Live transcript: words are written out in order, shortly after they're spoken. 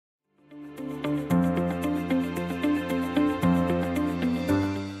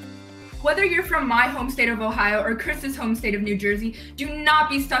Whether you're from my home state of Ohio or Chris's home state of New Jersey, do not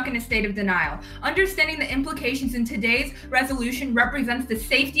be stuck in a state of denial. Understanding the implications in today's resolution represents the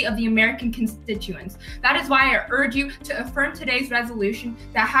safety of the American constituents. That is why I urge you to affirm today's resolution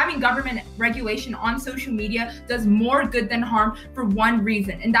that having government regulation on social media does more good than harm for one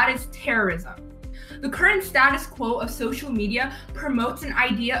reason, and that is terrorism. The current status quo of social media promotes an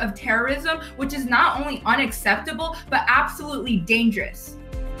idea of terrorism which is not only unacceptable, but absolutely dangerous.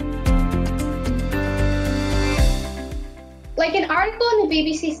 Like an article in the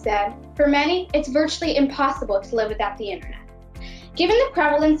BBC said, for many, it's virtually impossible to live without the internet. Given the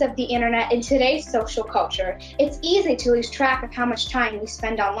prevalence of the internet in today's social culture, it's easy to lose track of how much time we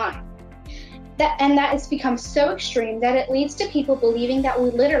spend online. That has become so extreme that it leads to people believing that we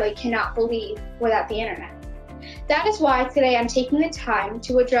literally cannot believe without the internet. That is why today I'm taking the time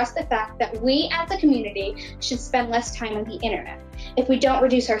to address the fact that we as a community should spend less time on the internet. If we don't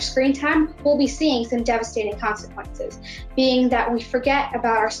reduce our screen time, we'll be seeing some devastating consequences, being that we forget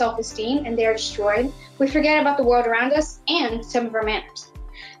about our self-esteem and they are destroyed, we forget about the world around us and some of our manners.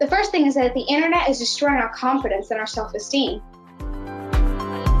 The first thing is that the internet is destroying our confidence and our self-esteem.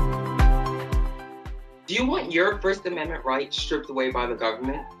 Do you want your First Amendment rights stripped away by the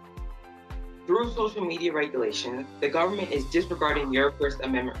government? Through social media regulation, the government is disregarding your First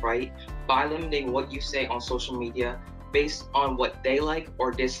Amendment right by limiting what you say on social media based on what they like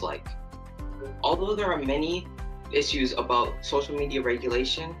or dislike. Although there are many issues about social media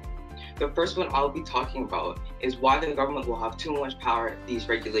regulation, the first one I'll be talking about is why the government will have too much power if these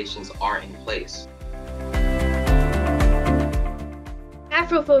regulations are in place.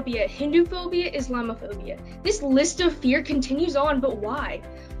 Afrophobia, Hinduphobia, Islamophobia. This list of fear continues on, but why?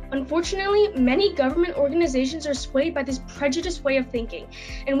 Unfortunately, many government organizations are swayed by this prejudiced way of thinking,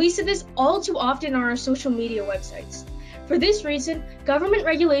 and we see this all too often on our social media websites. For this reason, government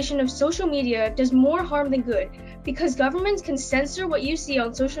regulation of social media does more harm than good, because governments can censor what you see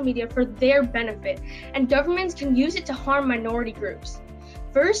on social media for their benefit, and governments can use it to harm minority groups.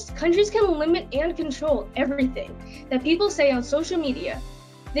 First, countries can limit and control everything that people say on social media.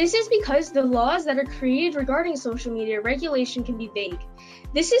 This is because the laws that are created regarding social media regulation can be vague.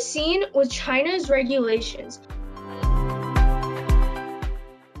 This is seen with China's regulations.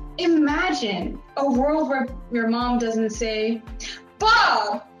 Imagine a world where your mom doesn't say,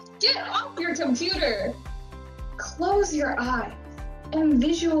 "Bob, get off your computer." Close your eyes and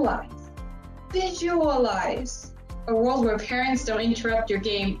visualize a world where parents don't interrupt your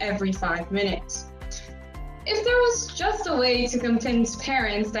game every 5 minutes. If there was just a way to convince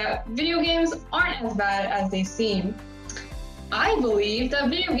parents that video games aren't as bad as they seem, I believe that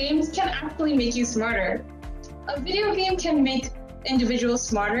video games can actually make you smarter. A video game can make individuals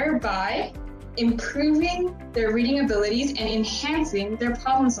smarter by improving their reading abilities and enhancing their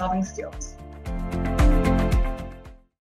problem-solving skills.